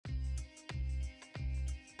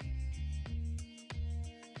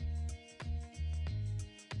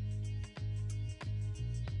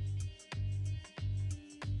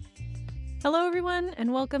Hello, everyone,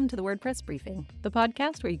 and welcome to the WordPress Briefing, the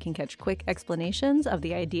podcast where you can catch quick explanations of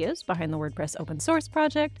the ideas behind the WordPress open source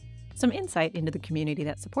project, some insight into the community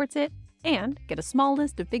that supports it, and get a small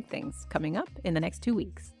list of big things coming up in the next 2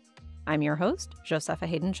 weeks. I'm your host, Josepha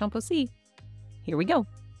Haden Chomphosy. Here we go.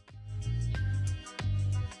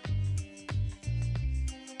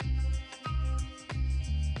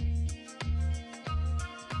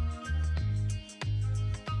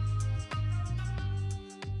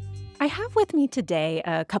 I have with me today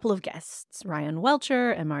a couple of guests, Ryan Welcher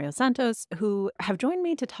and Mario Santos, who have joined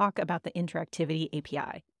me to talk about the Interactivity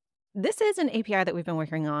API. This is an API that we've been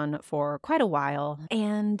working on for quite a while,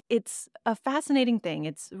 and it's a fascinating thing.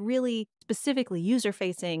 It's really specifically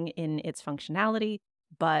user-facing in its functionality,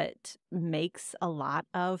 but makes a lot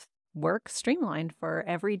of work streamlined for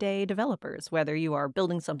everyday developers. Whether you are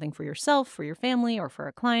building something for yourself, for your family, or for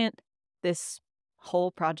a client, this whole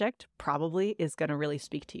project probably is going to really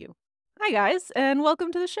speak to you. Hi, guys, and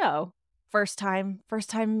welcome to the show. First time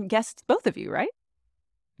guests, both of you, right?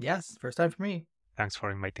 Yes, first time for me. Thanks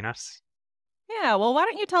for inviting us. Yeah, well, why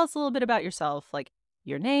don't you tell us a little bit about yourself, like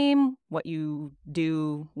your name, what you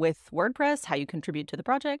do with WordPress, how you contribute to the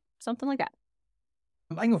project, something like that.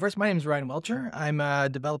 I can go first. My name is Ryan Welcher. I'm a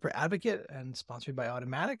developer advocate and sponsored by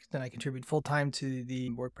Automatic. Then I contribute full-time to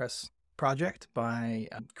the WordPress project by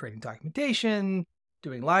creating documentation,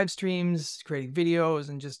 doing live streams, creating videos,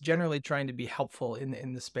 and just generally trying to be helpful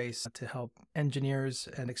in the space to help engineers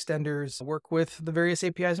and extenders work with the various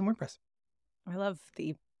APIs in WordPress. I love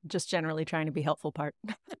the just generally trying to be helpful part.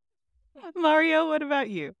 Mario, what about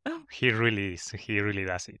you? He really is. He really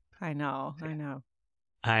does it. I know.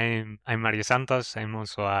 I'm Mario Santos. I'm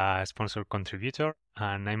also a sponsor contributor,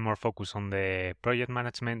 and I'm more focused on the project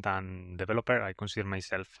management and developer. I consider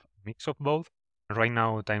myself a mix of both. Right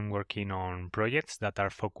now, I'm working on projects that are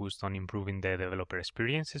focused on improving the developer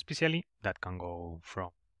experience, especially that can go from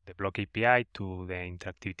the Block API to the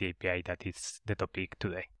Interactivity API that is the topic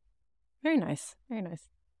today. Very nice. Very nice.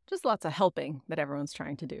 Just lots of helping that everyone's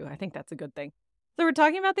trying to do. I think that's a good thing. So we're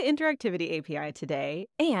talking about the Interactivity API today.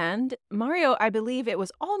 And Mario, I believe it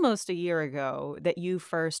was almost a year ago that you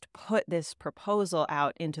first put this proposal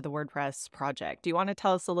out into the WordPress project. Do you want to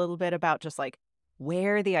tell us a little bit about just like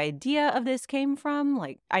where the idea of this came from?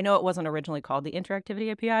 Like, I know it wasn't originally called the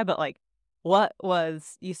Interactivity API, but like what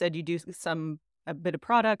was, you said you do a bit of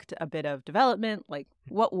product, a bit of development. Like,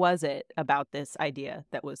 what was it about this idea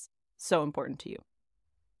that was so important to you?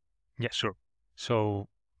 Yeah, sure. So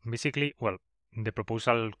basically, well, the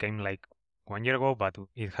proposal came like 1 year ago, but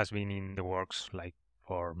it has been in the works like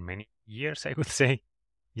for many years, I would say.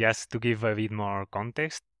 Just to give a bit more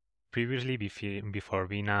context, previously, before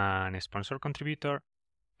being a sponsor contributor,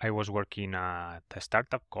 I was working at a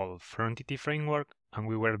startup called Frontity Framework, and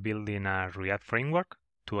we were building a React framework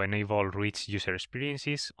to enable rich user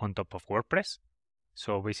experiences on top of WordPress.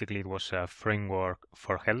 So basically, it was a framework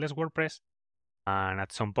for headless WordPress. And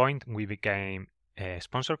at some point, we became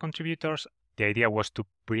sponsor contributors. The idea was to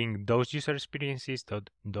bring those user experiences,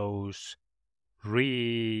 those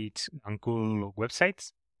rich and cool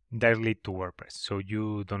websites, directly to WordPress. So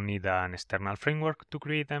you don't need an external framework to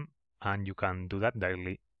create them, and you can do that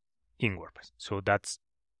directly in WordPress. So that's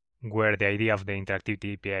where the idea of the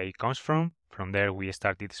Interactivity API comes from. From there, we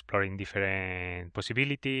started exploring different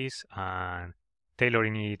possibilities and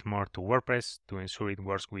tailoring it more to WordPress to ensure it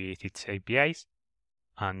works with its APIs.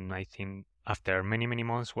 And I think after many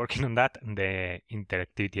months working on that, the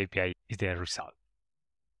Interactivity API is the result.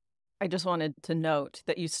 I just wanted to note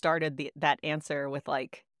that you started that answer with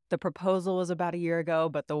like, the proposal was about a year ago,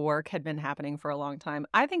 but the work had been happening for a long time.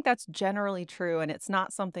 I think that's generally true, and it's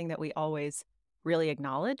not something that we always really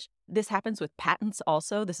acknowledge. This happens with patents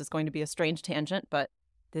also. This is going to be a strange tangent, but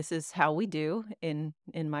this is how we do in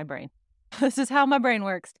my brain. This is how my brain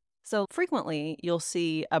works. So frequently you'll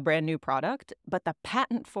see a brand new product, but the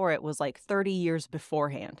patent for it was like 30 years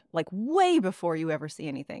beforehand, like way before you ever see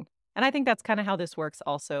anything. And I think that's kind of how this works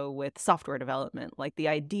also with software development. Like the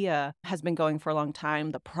idea has been going for a long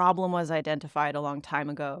time. The problem was identified a long time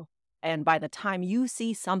ago. And by the time you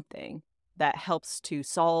see something that helps to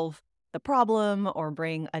solve the problem or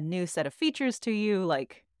bring a new set of features to you,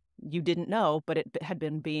 like you didn't know, but it had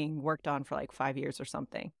been being worked on for like 5 years or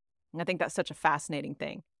something. And I think that's such a fascinating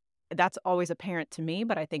thing. That's always apparent to me,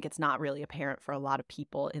 but I think it's not really apparent for a lot of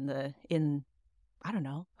people in I don't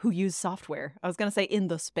know, who use software. I was going to say in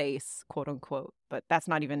the space, quote unquote, but that's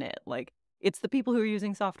not even it. Like, it's the people who are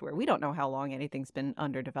using software. We don't know how long anything's been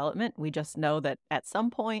under development. We just know that at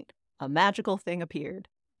some point, a magical thing appeared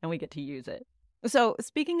and we get to use it. So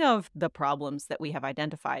speaking of the problems that we have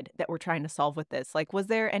identified that we're trying to solve with this, like, was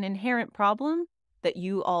there an inherent problem that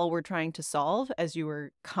you all were trying to solve as you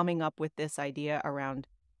were coming up with this idea around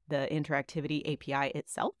the Interactivity API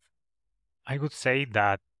itself? I would say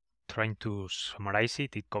that trying to summarize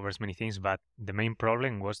it, it covers many things, but the main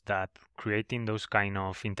problem was that creating those kind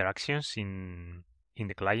of interactions in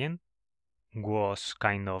the client was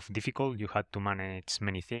kind of difficult. You had to manage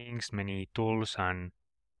many things, many tools, and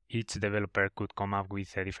each developer could come up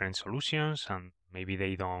with different solutions, and maybe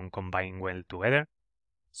they don't combine well together.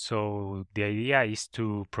 So the idea is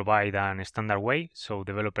to provide an standard way so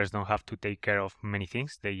developers don't have to take care of many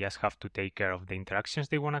things. They just have to take care of the interactions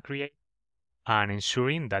they want to create and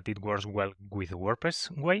ensuring that it works well with the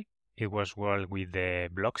WordPress way. It works well with the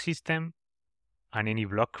block system, and any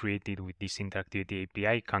block created with this Interactivity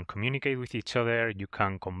API can communicate with each other. You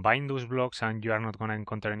can combine those blocks and you are not going to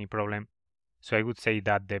encounter any problem. So I would say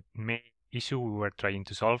that the main issue we were trying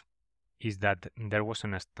to solve is that there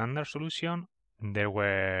wasn't a standard solution. There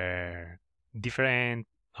were different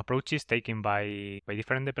approaches taken by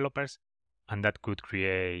different developers, and that could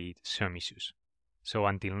create some issues. So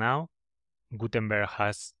until now, Gutenberg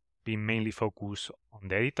has been mainly focused on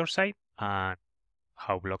the editor side and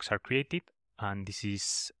how blocks are created, and this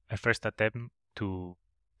is a first attempt to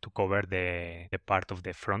cover the part of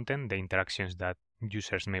the front end, the interactions that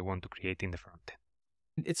users may want to create in the front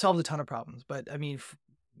end. It solves a ton of problems, but I mean,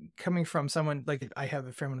 coming from someone like I have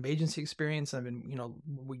a fair amount of agency experience, I've been,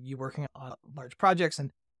 you working on large projects,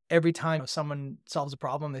 and every time someone solves a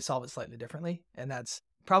problem, they solve it slightly differently, and that's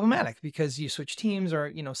problematic because you switch teams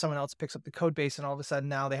or, someone else picks up the code base and all of a sudden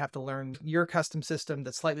now they have to learn your custom system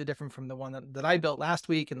that's slightly different from the one that I built last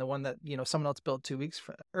week and the one that, someone else built 2 weeks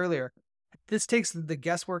earlier. This takes the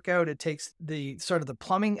guesswork out. It takes the sort of the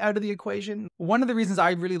plumbing out of the equation. One of the reasons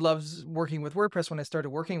I really loved working with WordPress when I started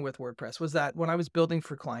working with WordPress was that when I was building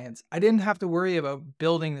for clients, I didn't have to worry about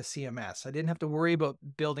building the CMS. I didn't have to worry about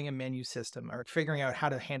building a menu system or figuring out how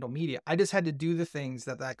to handle media. I just had to do the things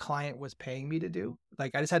that client was paying me to do.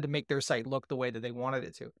 Like I just had to make their site look the way that they wanted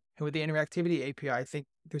it to. And with the Interactivity API, I think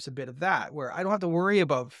there's a bit of that where I don't have to worry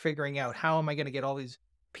about figuring out how am I going to get all these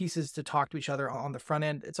pieces to talk to each other on the front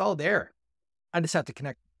end. It's all there. I just have to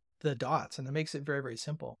connect the dots, and it makes it very, very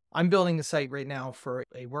simple. I'm building a site right now for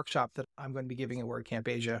a workshop that I'm going to be giving at WordCamp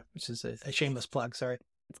Asia, which is a shameless plug, sorry.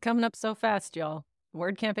 It's coming up so fast, y'all.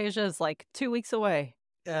 WordCamp Asia is like 2 weeks away.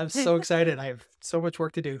 I'm so excited. I have so much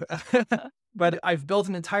work to do. But I've built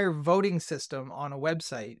an entire voting system on a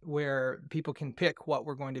website where people can pick what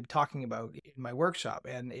we're going to be talking about in my workshop.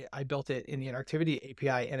 And I built it in the Interactivity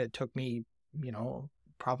API, and it took me,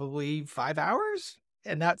 probably 5 hours.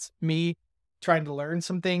 And that's me trying to learn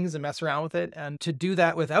some things and mess around with it. And to do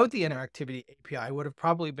that without the Interactivity API would have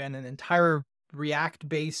probably been an entire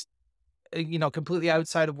React-based, completely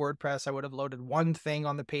outside of WordPress. I would have loaded one thing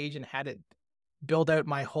on the page and had it build out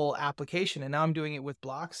my whole application. And now I'm doing it with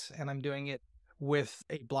blocks, and I'm doing it with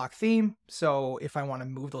a block theme. So if I want to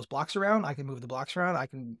move those blocks around, I can move the blocks around. I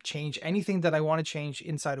can change anything that I want to change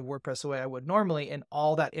inside of WordPress the way I would normally. And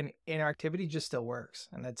all that interactivity just still works.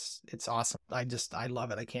 And it's awesome. I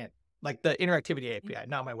love it. I can't. Like the Interactivity API,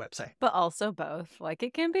 not my website. But also both. Like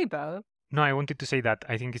it can be both. No, I wanted to say that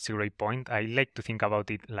I think it's a great point. I like to think about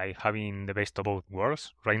it like having the best of both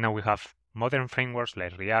worlds. Right now we have modern frameworks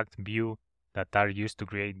like React, Vue that are used to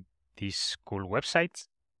create these cool websites.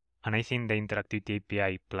 And I think the Interactivity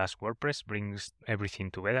API plus WordPress brings everything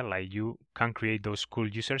together. Like you can create those cool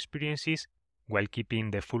user experiences while keeping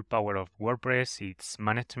the full power of WordPress, its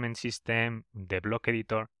management system, the block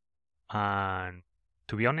editor, and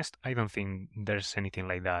to be honest, I don't think there's anything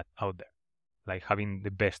like that out there, like having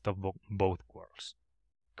the best of both worlds,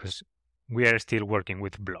 because we are still working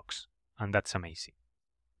with blocks, and that's amazing.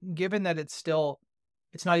 Given that it's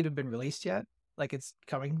not even been released yet, like it's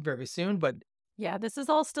coming very soon, but yeah, this is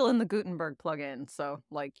all still in the Gutenberg plugin. So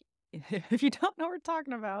like, if you don't know what we're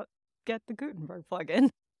talking about, get the Gutenberg plugin.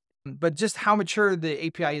 But just how mature the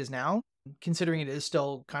API is now, considering it is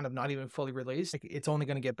still kind of not even fully released, it's only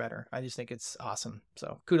going to get better. I just think it's awesome.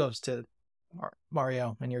 So kudos to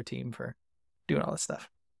Mario and your team for doing all this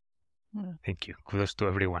stuff. Thank you. Kudos to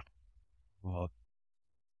everyone. Well,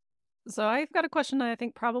 so I've got a question that I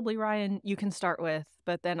think probably Ryan, you can start with,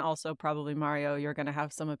 but then also probably Mario, you're going to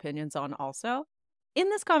have some opinions on also. In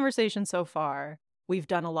this conversation so far, we've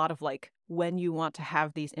done a lot of like when you want to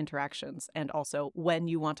have these interactions and also when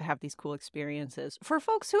you want to have these cool experiences for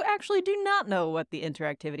folks who actually do not know what the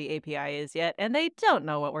Interactivity API is yet, and they don't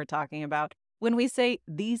know what we're talking about. When we say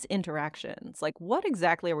these interactions, like what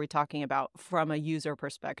exactly are we talking about from a user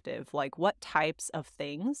perspective? Like what types of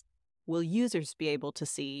things will users be able to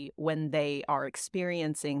see when they are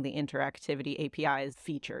experiencing the Interactivity API's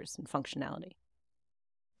features and functionality?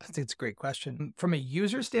 I think it's a great question. From a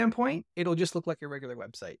user standpoint, it'll just look like a regular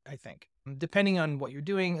website, I think, depending on what you're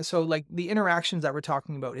doing. So like the interactions that we're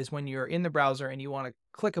talking about is when you're in the browser and you want to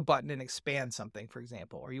click a button and expand something, for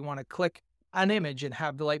example, or you want to click an image and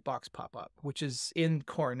have the lightbox pop up, which is in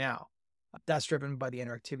core now. That's driven by the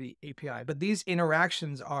Interactivity API. But these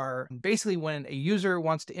interactions are basically when a user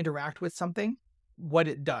wants to interact with something, what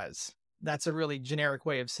it does. That's a really generic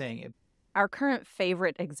way of saying it. Our current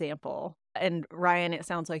favorite example, and Ryan, it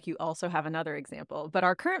sounds like you also have another example, but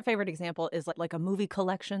our current favorite example is like a movie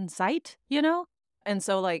collection site, you know? And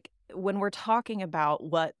so like when we're talking about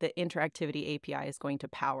what the Interactivity API is going to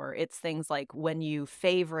power, it's things like when you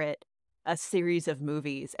favorite a series of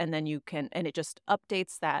movies and then you can, and it just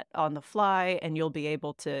updates that on the fly, and you'll be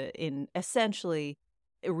able to, in essentially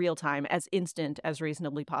real time, as instant as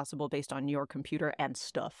reasonably possible based on your computer and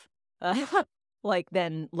stuff. Like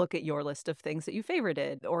then look at your list of things that you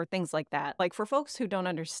favorited or things like that. Like for folks who don't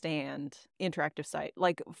understand interactive site,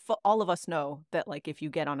 like all of us know that like if you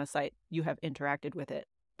get on a site, you have interacted with it.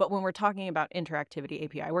 But when we're talking about Interactivity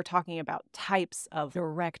API, we're talking about types of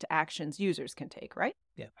direct actions users can take, right?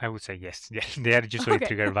 Yeah, I would say yes. Yes, they are usually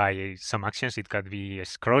triggered by some actions. It could be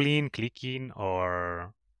scrolling, clicking,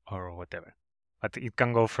 or whatever. But it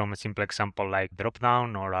can go from a simple example like drop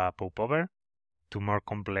down or a popover to more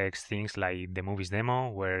complex things like the movies demo,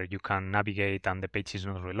 where you can navigate and the page is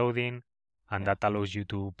not reloading, and that allows you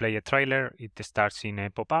to play a trailer. It starts in a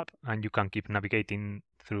pop-up, and you can keep navigating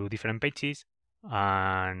through different pages,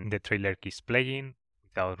 and the trailer keeps playing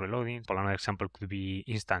without reloading. Another example could be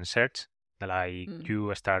instant search, like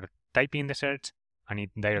you start typing the search, and it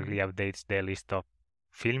directly updates the list of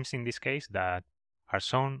films, in this case, that are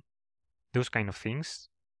shown. Those kind of things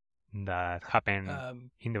that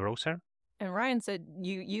happen in the browser. And Ryan said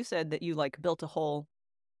you said that you like built a whole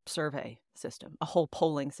survey system, a whole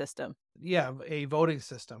polling system. Yeah, a voting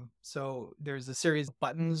system. So there's a series of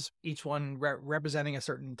buttons, each one representing a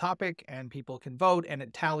certain topic, and people can vote, and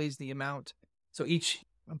it tallies the amount. So each,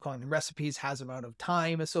 I'm calling them recipes, has amount of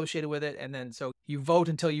time associated with it. And then so you vote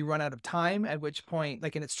until you run out of time, at which point,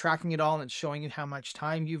 like, and it's tracking it all and it's showing you how much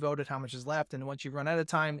time you voted, how much is left. And once you run out of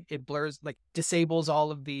time, it blurs, like disables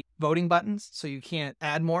all of the voting buttons. So you can't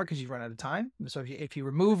add more because you've run out of time. So if you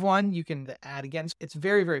remove one, you can add again. It's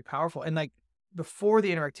very, very powerful. And like before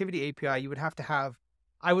the Interactivity API, you would have to have,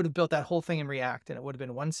 I would have built that whole thing in React, and it would have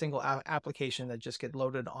been one single application that just get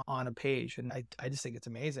loaded on a page. And I just think it's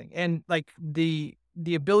amazing. And like the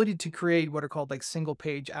ability to create what are called like single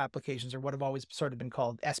page applications, or what have always sort of been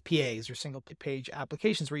called SPAs, or single page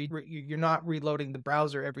applications, where you're not reloading the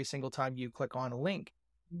browser every single time you click on a link.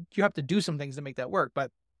 You have to do some things to make that work,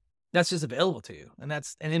 but that's just available to you. And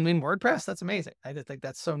in WordPress, that's amazing. I just think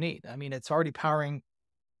that's so neat. I mean, it's already powering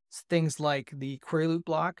things like the query loop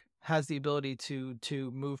block has the ability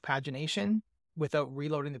to move pagination without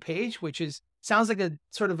reloading the page, which sounds like a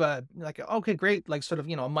sort of okay, great, like sort of,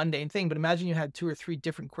 a mundane thing. But imagine you had 2 or 3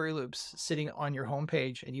 different query loops sitting on your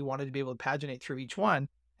homepage, and you wanted to be able to paginate through each one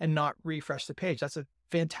and not refresh the page. That's a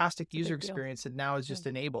fantastic user experience that now is just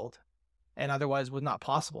enabled, and otherwise was not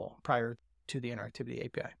possible prior to the Interactivity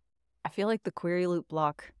API. I feel like the query loop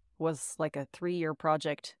block was like a 3-year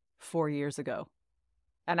project 4 years ago,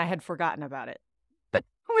 and I had forgotten about it,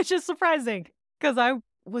 which is surprising because I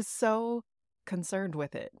was so concerned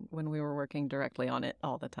with it when we were working directly on it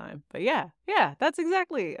all the time. But yeah, that's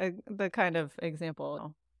exactly the kind of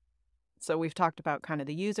example. So we've talked about kind of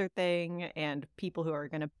the user thing and people who are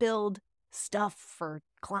going to build stuff for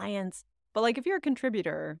clients. But like if you're a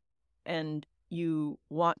contributor and you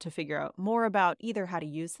want to figure out more about either how to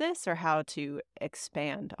use this or how to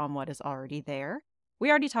expand on what is already there. We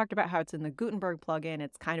already talked about how it's in the Gutenberg plugin.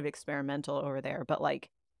 It's kind of experimental over there, but like,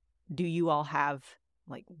 do you all have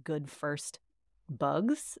like good first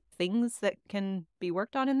bugs, things that can be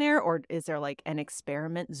worked on in there? Or is there like an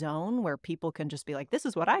experiment zone where people can just be like, this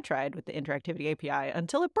is what I tried with the Interactivity API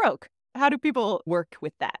until it broke? How do people work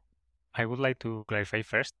with that? I would like to clarify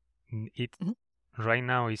first. It right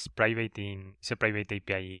now is it's a private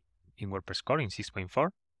API in WordPress core in 6.4,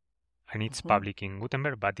 and it's public in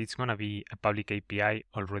Gutenberg, but it's going to be a public API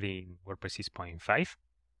already in WordPress 6.5.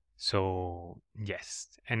 So yes,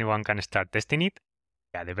 anyone can start testing it.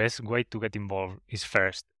 Yeah, the best way to get involved is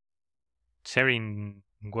first sharing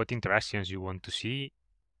what interactions you want to see.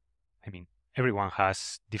 I mean, everyone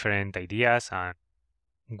has different ideas, and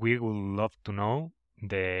we would love to know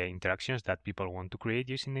the interactions that people want to create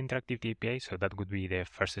using the Interactivity API. So that would be the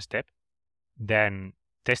first step. Then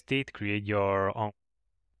test it, create your own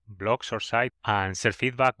blogs or site, and share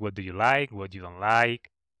feedback. What do you like? What you don't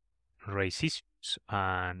like? Raise issues.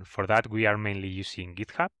 And for that, we are mainly using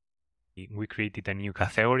GitHub. we created a new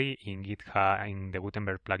category in GitHub in the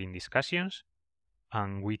Gutenberg plugin discussions,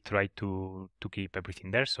 and we try to keep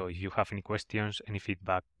everything there. So if you have any questions, any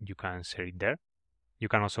feedback, you can share it there. You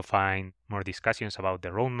can also find more discussions about the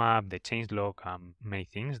roadmap, the changelog, and many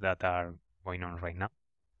things that are going on right now.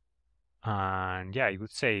 And yeah, I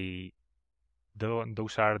would say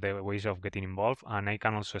those are the ways of getting involved. And I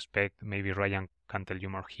can also expect, maybe Ryan can tell you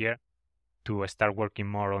more here, to start working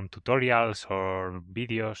more on tutorials or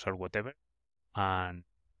videos or whatever. And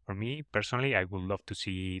for me personally, I would love to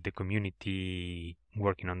see the community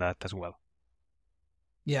working on that as well.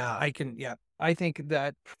 Yeah, I think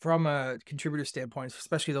that from a contributor standpoint,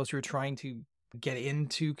 especially those who are trying to get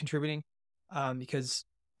into contributing, because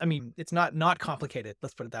I mean, it's not complicated.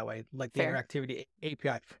 Let's put it that way, like the Fair. Interactivity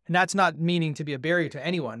API. And that's not meaning to be a barrier to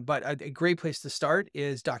anyone, but a great place to start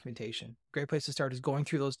is documentation. Great place to start is going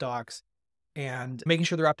through those docs and making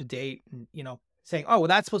sure they're up to date and, saying, oh, well,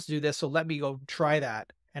 that's supposed to do this. So let me go try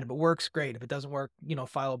that. And if it works, great. If it doesn't work,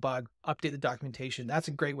 file a bug, update the documentation. That's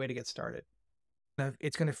a great way to get started.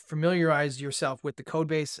 It's going to familiarize yourself with the code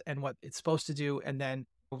base and what it's supposed to do. And then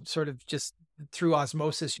sort of just through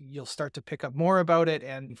osmosis, you'll start to pick up more about it.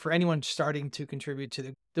 And for anyone starting to contribute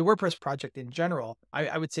to the WordPress project in general,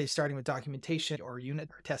 I would say starting with documentation or unit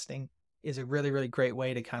testing is a really, really great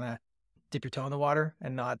way to kind of dip your toe in the water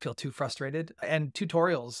and not feel too frustrated. And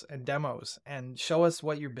tutorials and demos, and show us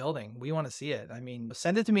what you're building. We want to see it. I mean,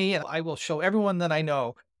 send it to me and I will show everyone that I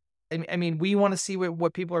know. I mean, we want to see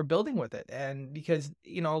what people are building with it. And because,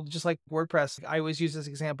 just like WordPress, I always use this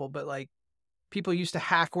example, but like people used to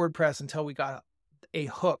hack WordPress until we got a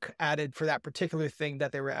hook added for that particular thing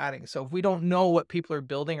that they were adding. So if we don't know what people are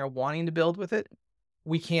building or wanting to build with it,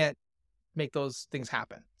 we can't make those things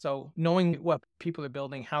happen. So knowing what people are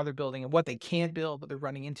building, how they're building, and what they can't build, what they're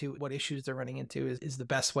running into, what issues they're running into is the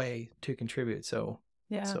best way to contribute. So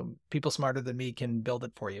people smarter than me can build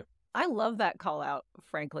it for you. I love that call out,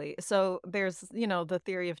 frankly. So there's, the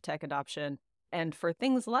theory of tech adoption. And for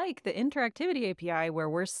things like the Interactivity API, where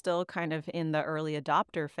we're still kind of in the early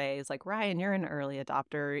adopter phase, like Ryan, you're an early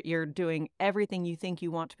adopter. You're doing everything you think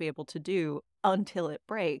you want to be able to do until it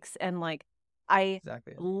breaks. And like, I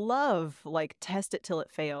love like test it till it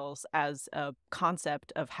fails as a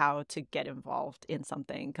concept of how to get involved in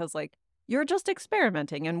something. Because like, you're just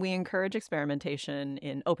experimenting, and we encourage experimentation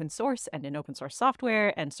in open source and in open source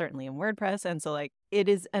software, and certainly in WordPress. And so like, it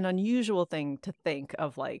is an unusual thing to think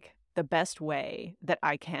of like the best way that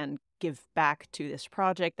I can give back to this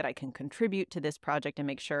project, that I can contribute to this project and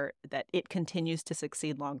make sure that it continues to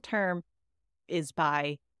succeed long term, is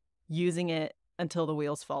by using it until the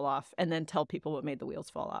wheels fall off and then tell people what made the wheels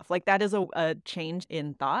fall off. Like that is a change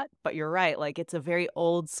in thought, but you're right. Like it's a very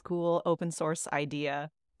old school open source idea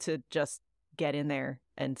to just get in there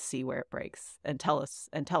and see where it breaks and tell us.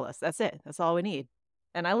 That's it. That's all we need.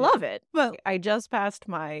 And I love it. Well, I just passed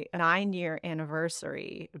my 9-year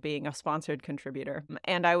anniversary being a sponsored contributor,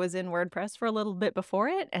 and I was in WordPress for a little bit before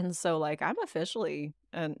it. And so like, I'm officially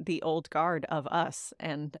the old guard of us.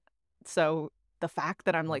 And so the fact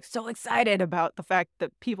that I'm like so excited about the fact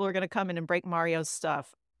that people are going to come in and break Mario's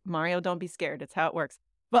stuff. Mario, don't be scared. It's how it works.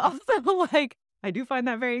 But also like, I do find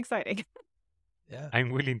that very exciting. Yeah, I'm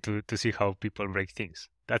willing to see how people break things.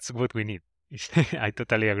 That's what we need. I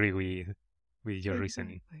totally agree with your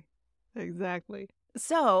reasoning. Exactly.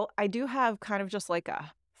 So I do have kind of just like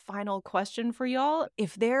a final question for y'all.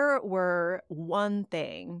 If there were one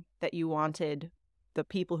thing that you wanted the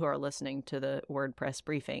people who are listening to the WordPress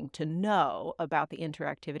briefing to know about the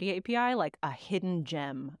Interactivity API, like a hidden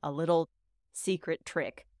gem, a little secret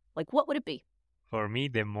trick, like what would it be? For me,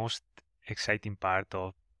 the most exciting part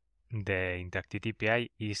of the Interactivity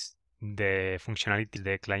API is the functionality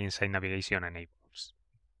the client-side navigation enables,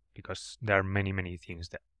 because there are many, many things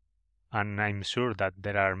there. And I'm sure that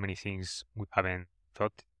there are many things we haven't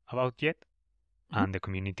thought about yet, and the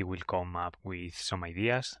community will come up with some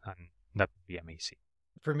ideas, and that would be amazing.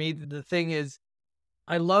 For me, the thing is,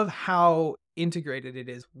 I love how integrated it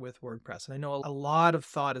is with WordPress. And I know a lot of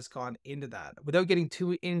thought has gone into that. Without getting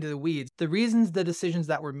too into the weeds, the reasons the decisions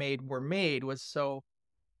that were made was so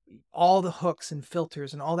all the hooks and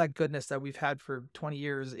filters and all that goodness that we've had for 20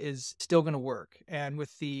 years is still going to work. And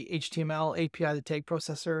with the HTML API, the tag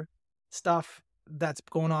processor stuff that's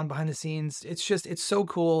going on behind the scenes, it's so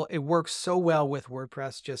cool. It works so well with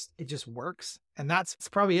WordPress. It just works. And that's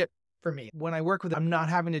probably it for me. When I work with it, I'm not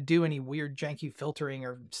having to do any weird janky filtering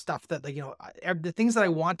or stuff that the things that I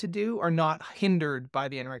want to do are not hindered by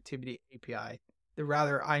the Interactivity API.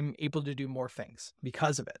 Rather, I'm able to do more things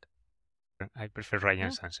because of it. I prefer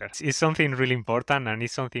Ryan's answer. It's something really important, and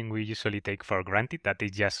it's something we usually take for granted, that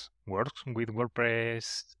it just works with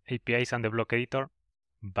WordPress APIs and the block editor.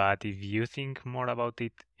 But if you think more about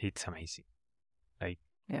it, it's amazing.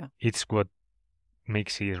 It's what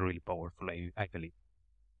makes it really powerful, I believe.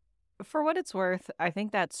 For what it's worth, I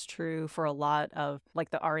think that's true for a lot of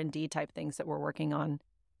like the R&D type things that we're working on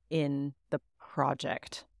in the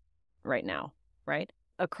project right now, right?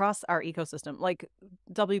 Across our ecosystem, like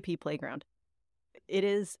WP Playground. It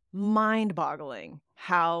is mind-boggling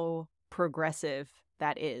how progressive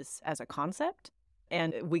that is as a concept.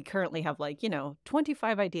 And we currently have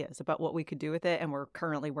 25 ideas about what we could do with it. And we're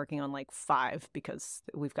currently working on 5 because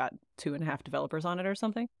we've got 2.5 developers on it or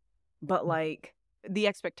something. But the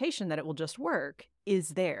expectation that it will just work is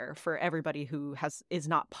there for everybody who is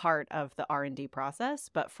not part of the R&D process,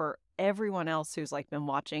 but for everyone else who's been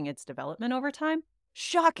watching its development over time.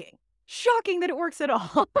 Shocking that it works at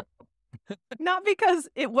all. Not because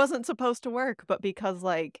it wasn't supposed to work, but because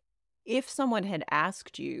if someone had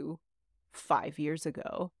asked you 5 years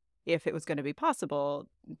ago if it was going to be possible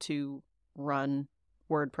to run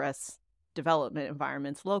WordPress development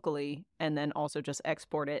environments locally and then also just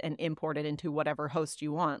export it and import it into whatever host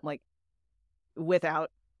you want,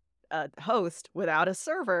 without a host, without a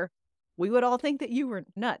server, we would all think that you were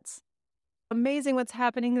nuts. Amazing what's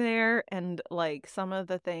happening there. And some of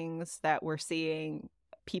the things that we're seeing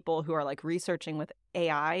people who are researching with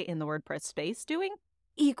AI in the WordPress space doing,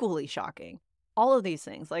 equally shocking. All of these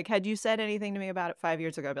things, had you said anything to me about it 5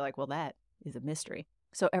 years ago, I'd be like, well, that is a mystery.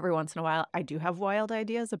 So every once in a while, I do have wild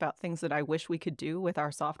ideas about things that I wish we could do with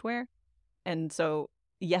our software. And so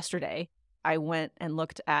yesterday, I went and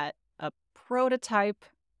looked at a prototype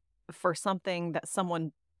for something that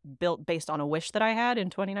someone built based on a wish that I had in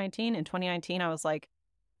 2019. In 2019, I was like,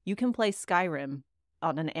 you can play Skyrim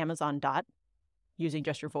on an Amazon Dot using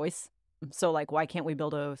just your voice. So why can't we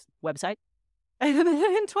build a website? And then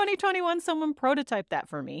in 2021, someone prototyped that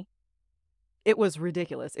for me. It was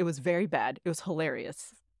ridiculous. It was very bad. It was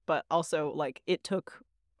hilarious. But also, it took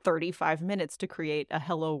 35 minutes to create a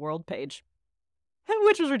hello world page,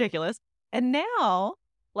 which was ridiculous. And now,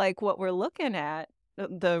 what we're looking at,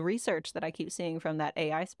 the research that I keep seeing from that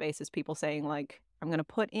AI space is people saying, I'm going to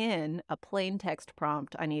put in a plain text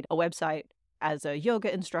prompt. I need a website as a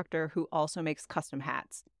yoga instructor who also makes custom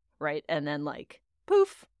hats, right? And then,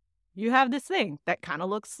 poof, you have this thing that kind of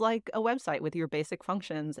looks like a website with your basic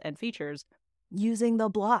functions and features using the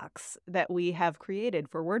blocks that we have created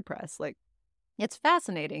for WordPress. It's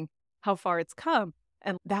fascinating how far it's come.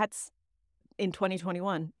 And that's in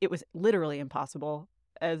 2021. It was literally impossible.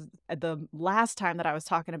 As the last time that I was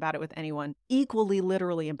talking about it with anyone, equally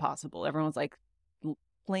literally impossible. Everyone's like,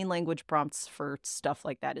 plain language prompts for stuff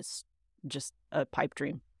like that is just a pipe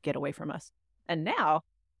dream. Get away from us. And now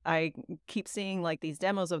I keep seeing these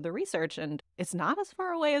demos of the research, and it's not as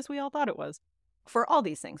far away as we all thought it was. For all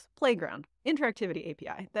these things, Playground, Interactivity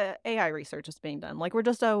API, the AI research is being done. We're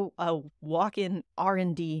just a walk-in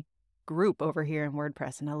R&D group over here in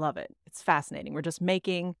WordPress, and I love it. It's fascinating. We're just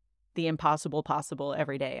making the impossible possible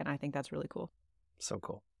every day, and I think that's really cool. So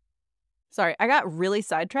cool. Sorry, I got really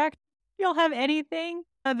sidetracked. Y'all have anything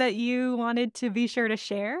that you wanted to be sure to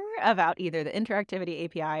share about either the Interactivity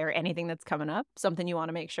API or anything that's coming up? Something you want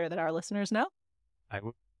to make sure that our listeners know? I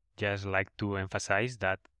would just like to emphasize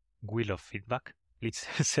that we love feedback. Please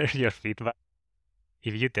share your feedback.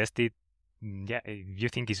 If you test it, if you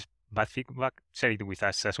think it's bad feedback, share it with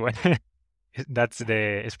us as well. That's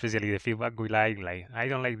especially the feedback we like. I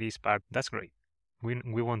don't like this part. That's great.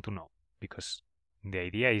 We want to know, because the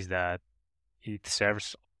idea is that it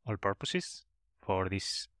serves all purposes for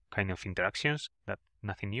this kind of interactions. That's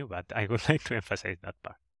nothing new, but I would like to emphasize that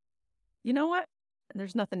part. You know what?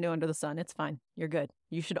 There's nothing new under the sun. It's fine. You're good.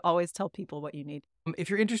 You should always tell people what you need. If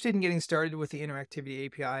you're interested in getting started with the Interactivity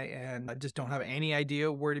API and just don't have any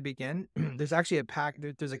idea where to begin, there's actually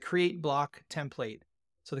there's a create block template.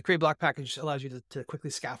 So the create block package allows you to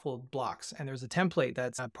quickly scaffold blocks. And there's a template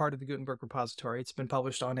that's part of the Gutenberg repository. It's been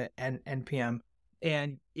published on NPM,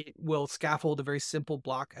 and it will scaffold a very simple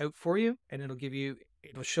block out for you. And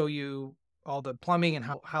it'll show you all the plumbing and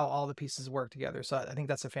how all the pieces work together. So I think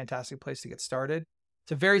that's a fantastic place to get started.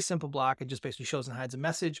 It's a very simple block. It just basically shows and hides a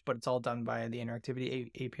message, but it's all done by the Interactivity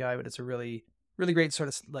API. But it's a really, really great sort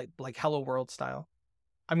of like Hello World style.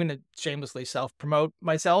 I'm going to shamelessly self-promote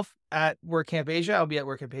myself at WordCamp Asia. I'll be at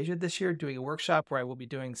WordCamp Asia this year doing a workshop where I will be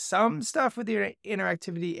doing some stuff with the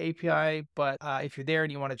Interactivity API. But if you're there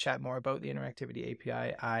and you want to chat more about the Interactivity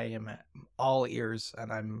API, I am all ears,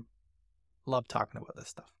 and I'm love talking about this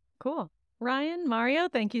stuff. Cool. Ryan, Mario,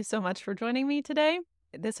 thank you so much for joining me today.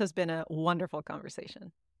 This has been a wonderful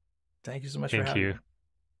conversation. Thank you so much for Thank having you. me.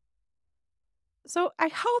 So I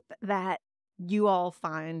hope that you all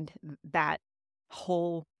find that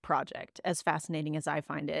whole project as fascinating as I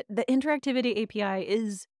find it. The Interactivity API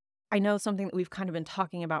is, I know, something that we've kind of been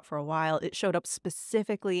talking about for a while. It showed up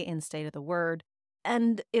specifically in State of the Word,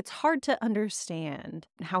 and it's hard to understand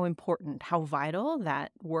how important, how vital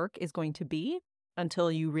that work is going to be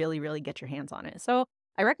until you really, really get your hands on it. So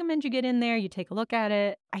I recommend you get in there, you take a look at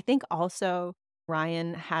it. I think also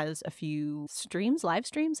Ryan has a few live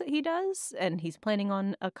streams that he does, and he's planning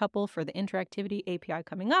on a couple for the Interactivity API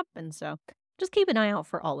coming up. And so just keep an eye out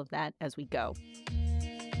for all of that as we go.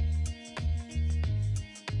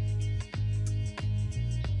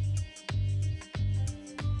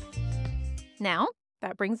 Now,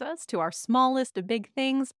 that brings us to our small list of big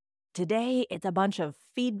things. Today, it's a bunch of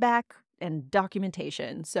feedback and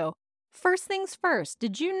documentation. So first things first,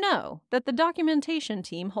 did you know that the documentation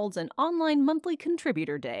team holds an online monthly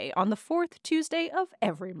contributor day on the 4th Tuesday of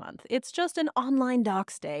every month? It's just an online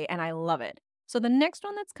docs day, and I love it. So the next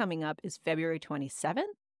one that's coming up is February 27th,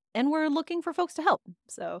 and we're looking for folks to help.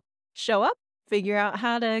 So show up, figure out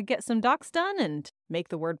how to get some docs done, and make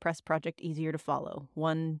the WordPress project easier to follow,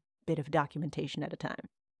 one bit of documentation at a time.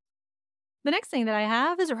 The next thing that I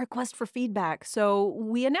have is a request for feedback. So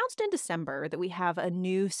we announced in December that we have a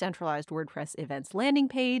new centralized WordPress events landing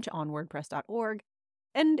page on WordPress.org,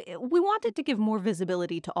 and we wanted to give more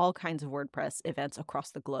visibility to all kinds of WordPress events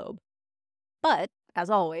across the globe. But, as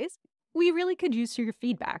always, we really could use your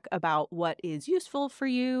feedback about what is useful for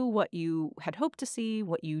you, what you had hoped to see,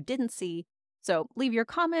 what you didn't see. So leave your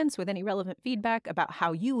comments with any relevant feedback about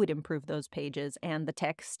how you would improve those pages and the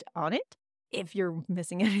text on it. If you're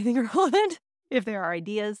missing anything relevant, if there are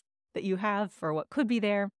ideas that you have for what could be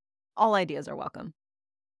there, all ideas are welcome.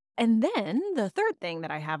 And then the third thing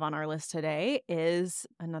that I have on our list today is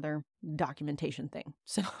another documentation thing.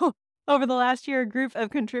 So over the last year, a group of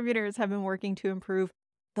contributors have been working to improve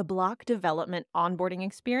the block development onboarding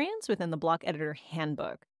experience within the Block Editor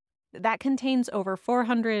Handbook. That contains over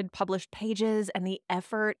 400 published pages, and the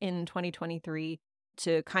effort in 2023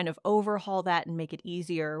 to kind of overhaul that and make it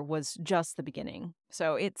easier was just the beginning.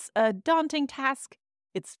 So it's a daunting task.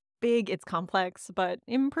 It's big, it's complex, but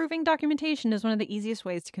improving documentation is one of the easiest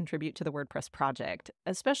ways to contribute to the WordPress project,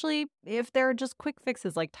 especially if there are just quick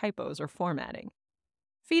fixes like typos or formatting.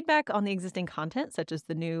 Feedback on the existing content, such as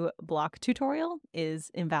the new block tutorial, is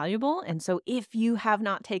invaluable. And so if you have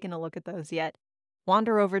not taken a look at those yet,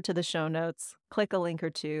 wander over to the show notes, click a link or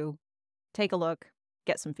two, take a look,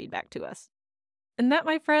 get some feedback to us. And that,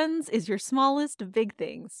 my friends, is your smallest of big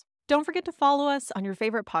things. Don't forget to follow us on your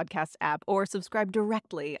favorite podcast app or subscribe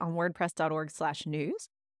directly on wordpress.org/news.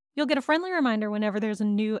 You'll get a friendly reminder whenever there's a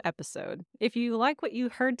new episode. If you like what you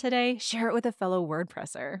heard today, share it with a fellow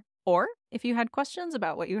WordPresser. Or if you had questions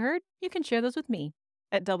about what you heard, you can share those with me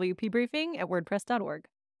at wpbriefing@wordpress.org.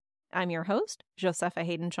 I'm your host, Josepha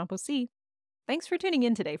Haden Chomphosy. Thanks for tuning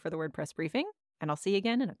in today for the WordPress briefing, and I'll see you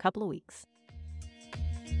again in a couple of weeks.